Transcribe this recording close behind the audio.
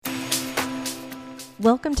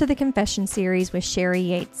Welcome to the Confession series with Sherry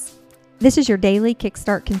Yates. This is your Daily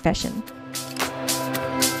Kickstart Confession.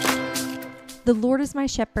 The Lord is my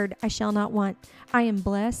shepherd, I shall not want. I am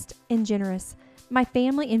blessed and generous. My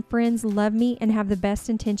family and friends love me and have the best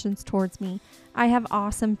intentions towards me. I have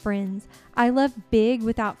awesome friends. I love big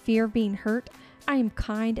without fear of being hurt. I am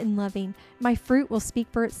kind and loving. My fruit will speak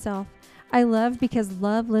for itself. I love because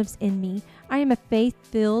love lives in me. I am a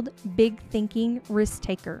faith-filled, big-thinking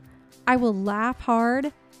risk-taker. I will laugh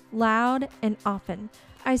hard, loud, and often.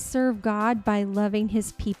 I serve God by loving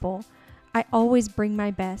His people. I always bring my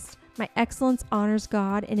best. My excellence honors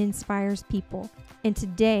God and inspires people. And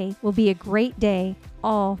today will be a great day,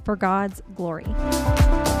 all for God's glory.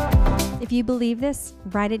 If you believe this,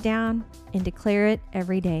 write it down and declare it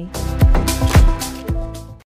every day.